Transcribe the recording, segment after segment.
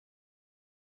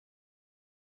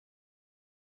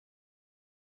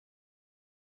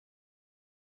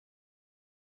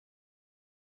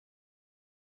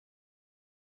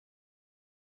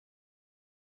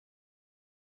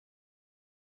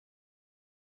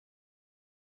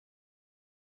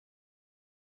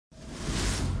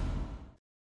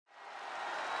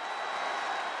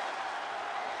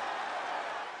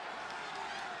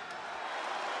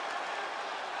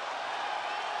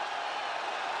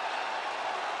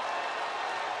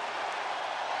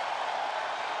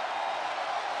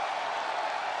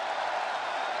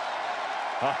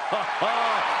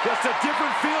Just a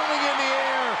different feeling in the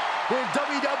air when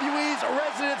WWE's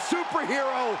resident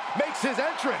superhero makes his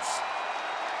entrance.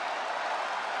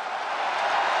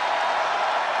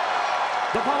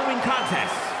 The following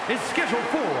contest is scheduled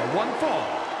for one fall.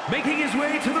 Making his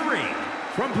way to the ring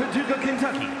from Paducah,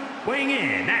 Kentucky, weighing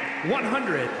in at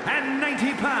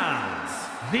 190 pounds,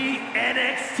 the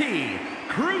NXT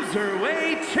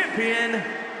Cruiserweight Champion,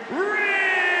 Ricochet!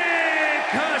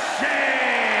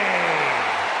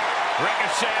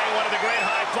 Ricochet, one of the great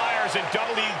high flyers in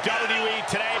WWE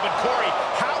today. But Corey,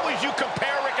 how would you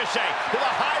compare Ricochet to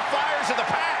the high flyers of the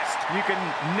past? You can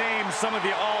name some of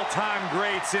the all-time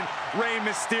greats in Rey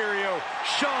Mysterio,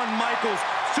 Shawn Michaels,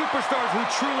 superstars who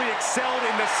truly excelled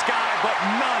in the sky, but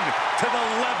none to the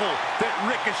level that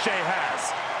Ricochet has.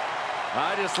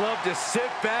 I just love to sit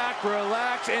back,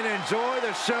 relax, and enjoy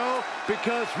the show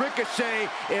because Ricochet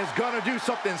is going to do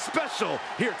something special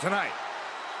here tonight.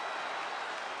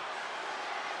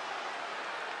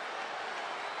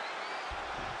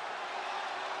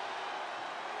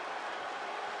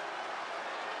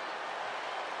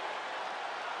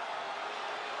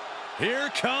 Here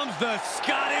comes the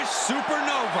Scottish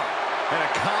Supernova. An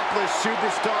accomplished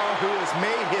superstar who has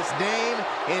made his name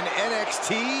in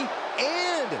NXT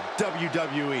and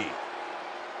WWE.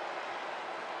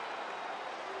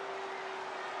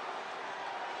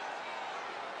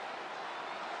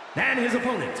 And his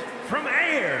opponent from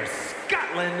Ayr,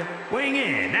 Scotland, weighing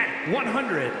in at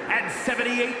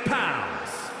 178 pounds,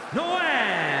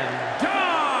 Noam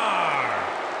Dar.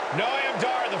 Noam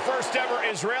Dar, the first ever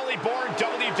Israeli-born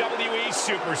WWE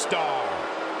superstar.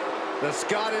 The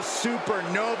Scottish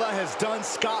Supernova has done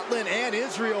Scotland and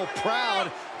Israel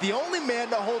proud. The only man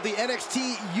to hold the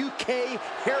NXT UK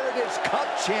Heritage Cup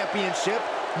Championship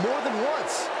more than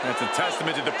once. That's a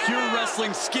testament to the pure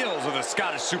wrestling skills of the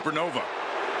Scottish Supernova.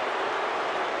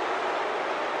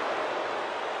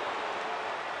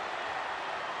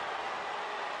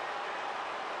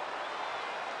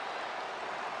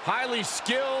 Highly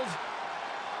skilled.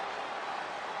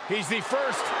 He's the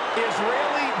first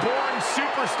Israeli-born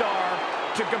superstar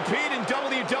to compete in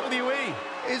WWE.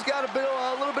 He's got a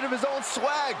little bit of his own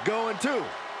swag going, too.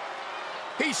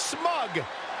 He's smug.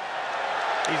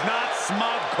 He's not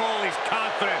smug, Cole. He's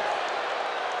confident.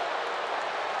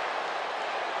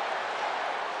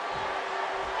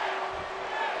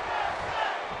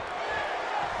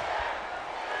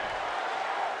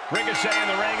 Ricochet in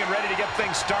the ring and ready to get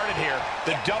things started here.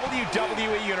 The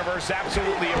WWE Universe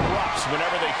absolutely erupts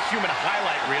whenever the human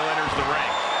highlight reel enters the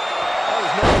ring. Oh,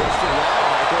 there's no question why,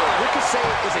 Michael. Ricochet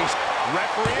is a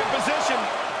referee in position.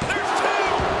 There's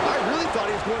two! I really thought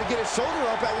he was going to get his shoulder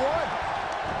up at one.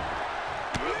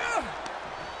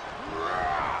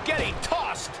 Getting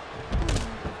tossed.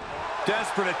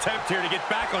 Desperate attempt here to get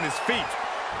back on his feet.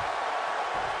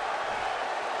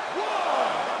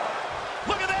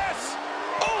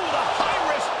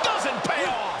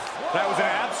 That was an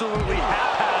absolutely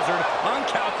haphazard,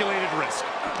 uncalculated risk.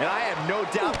 And I have no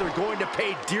doubt they're going to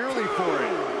pay dearly for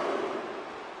it.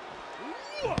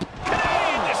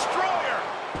 Canadian Destroyer!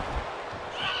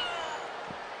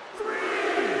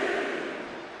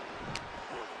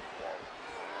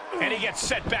 And he gets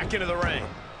set back into the ring.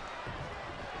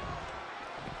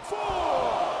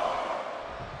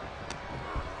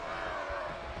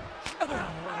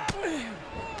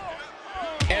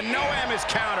 And Noam is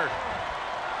countered.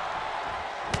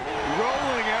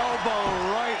 Rolling elbow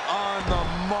right on the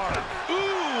mark.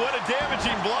 Ooh, what a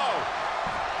damaging blow.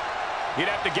 You'd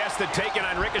have to guess that taking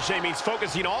on Ricochet means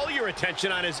focusing all your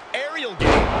attention on his aerial game.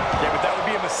 Yeah, but that would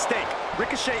be a mistake.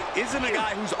 Ricochet isn't a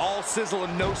guy who's all sizzle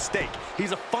and no steak.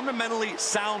 He's a fundamentally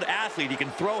sound athlete. He can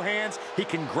throw hands, he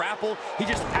can grapple. He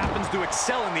just happens to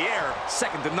excel in the air,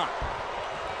 second to none.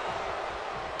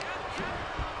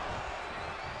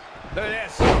 Look at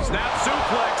this. Snap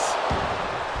suplex.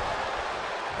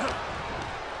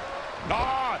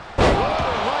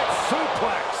 Right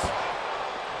suplex.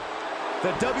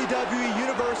 The WWE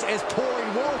Universe is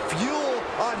pouring more fuel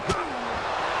on him.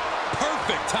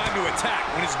 Perfect time to attack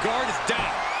when his guard is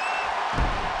down.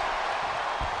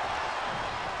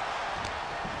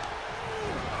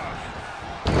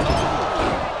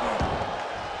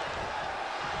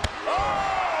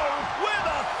 Oh, with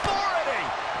authority.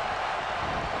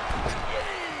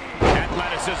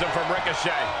 Athleticism from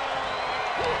Ricochet.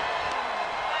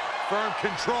 Firm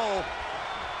control.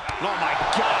 Oh, my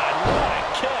God, what a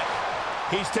kick.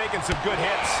 He's taking some good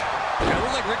hits. Yeah, it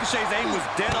looked like Ricochet's aim was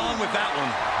dead on with that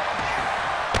one.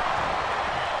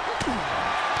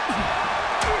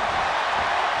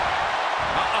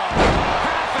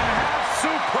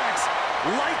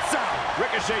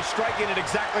 Ricochet striking at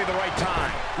exactly the right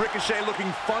time. Ricochet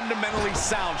looking fundamentally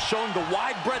sound, showing the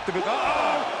wide breadth of it. Barrel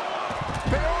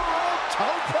roll,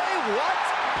 toe play, what?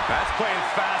 That's playing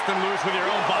fast and loose with your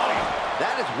own body.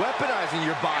 That is weaponizing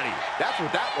your body. That's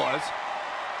what that was.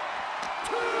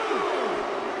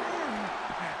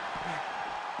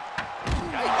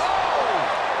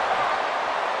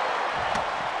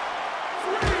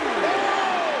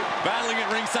 Battling at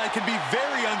ringside can be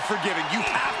very unforgiving. You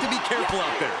have to be careful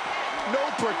out there. No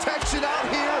protection out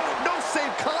here. No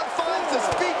safe confines to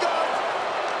speak of.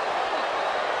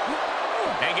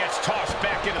 And gets tossed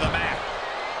back into the mat.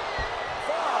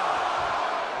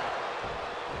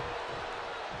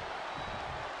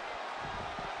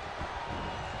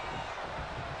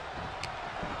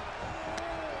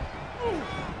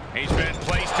 He's been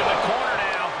placed to the corner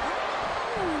now.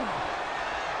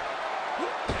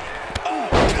 Oh,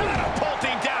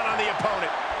 catapulting down on the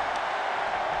opponent.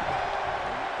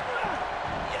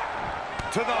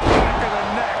 To the back of the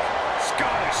neck.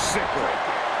 Scottish sickle.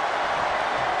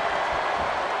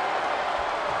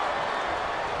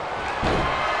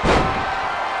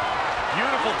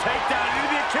 Beautiful takedown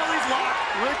into the Achilles lock.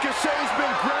 Ricochet's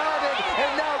been grounded,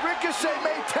 and now Ricochet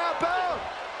may tap out.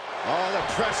 Oh, the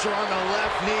pressure on the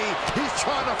left knee. He's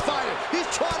trying to fight it.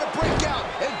 He's trying to break out,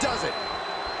 and does it.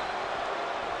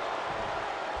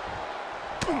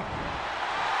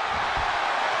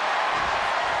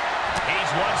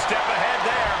 He's one step ahead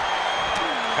there.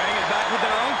 Heading it back with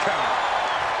their own count.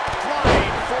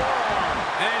 Flying forearm.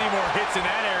 Any more hits in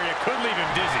that area could leave him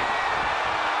dizzy.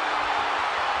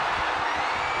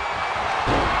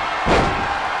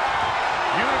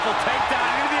 Beautiful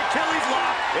takedown into the Achilles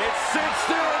lock. It's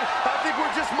cinched in. I think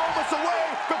we're just moments away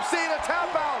from seeing a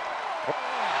tap out.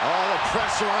 Oh, the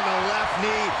pressure on the left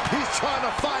knee. He's trying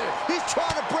to fight it. He's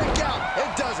trying to break out, and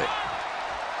does it.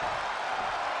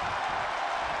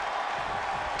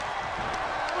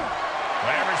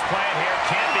 Whatever's playing here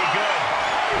can't be good.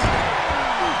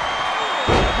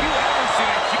 Have you ever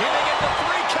seen a... He may get the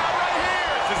 3 count right here.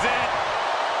 This is it.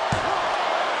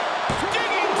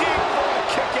 Digging deep for a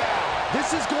kick out. This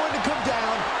is going to come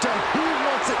down to who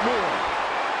wants it more.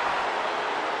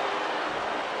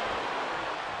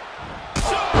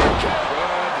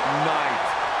 Good night.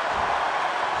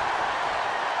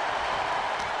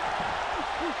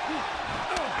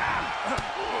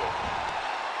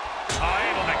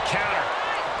 Able to counter.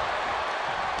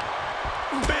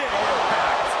 Big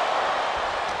impact.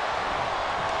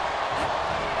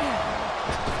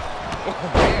 Oh,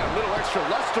 man, a little extra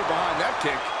luster behind that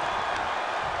kick.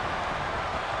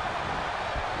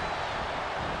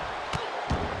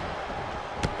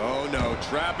 Oh, no.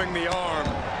 Trapping the arm.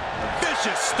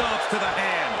 Vicious stomps to the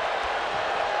hand.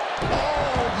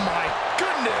 Oh, my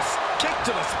goodness. Kick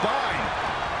to the spine.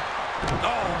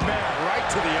 Oh, man. Right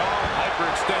to the arm.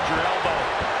 Hyperextend your elbow.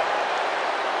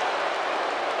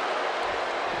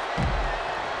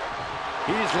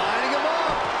 He's lining him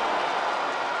up.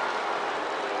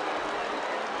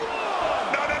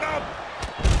 No.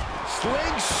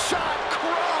 Slingshot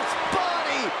cross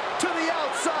body to the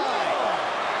outside.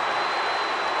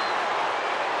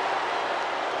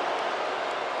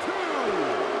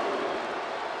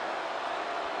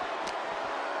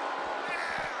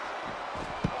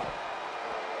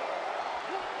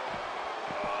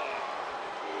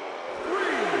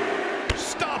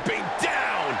 Stomping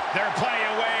down. There are plenty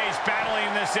of ways battling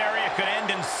in this area could end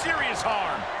in serious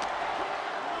harm.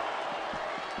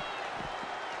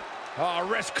 Oh,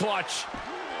 wrist clutch.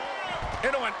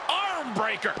 Into an arm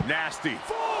breaker. Nasty.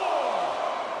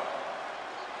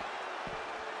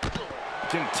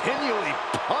 Continually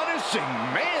punishing,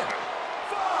 man.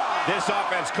 This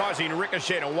offense causing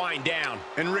Ricochet to wind down.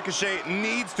 And Ricochet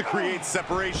needs to create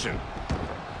separation.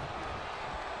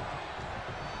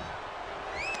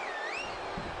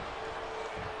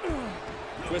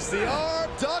 Twists the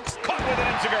arm, ducks. Caught with an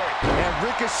enziguri. And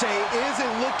Ricochet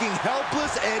isn't looking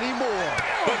helpless anymore.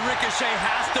 But Ricochet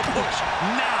has to push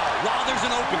now while there's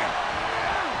an opening.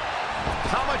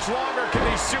 How much longer can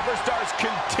these superstars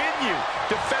continue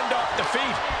to fend off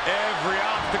defeat? Every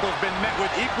obstacle's been met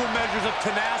with equal measures of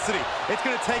tenacity. It's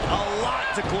going to take a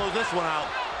lot to close this one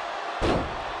out.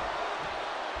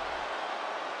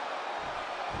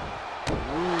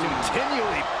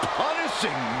 Continually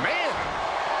punishing, man.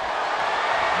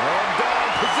 Noam Dar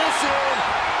position.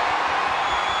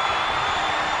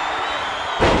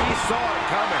 He saw it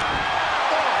coming.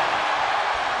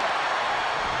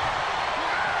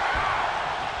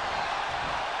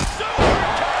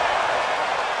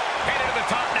 Headed to the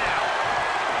top now.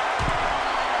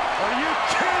 Are you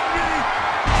kidding me?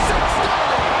 6-0.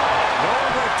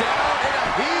 Nova down and a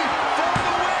heat for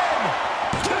the win.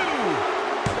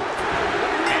 2.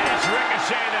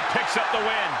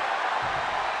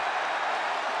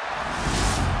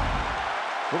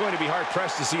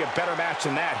 hard-pressed to see a better match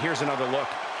than that. Here's another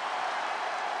look.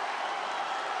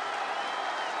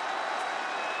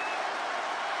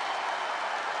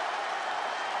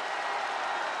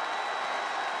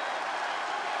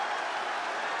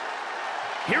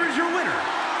 Here is your winner,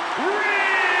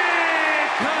 Ricochet!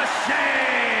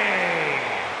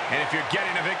 And if you're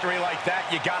getting a victory like that,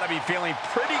 you got to be feeling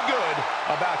pretty good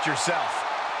about yourself.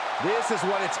 This is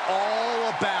what it's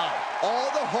all about. All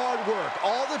the hard work,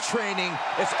 all the training,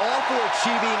 it's all for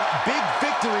achieving big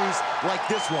victories like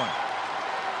this one.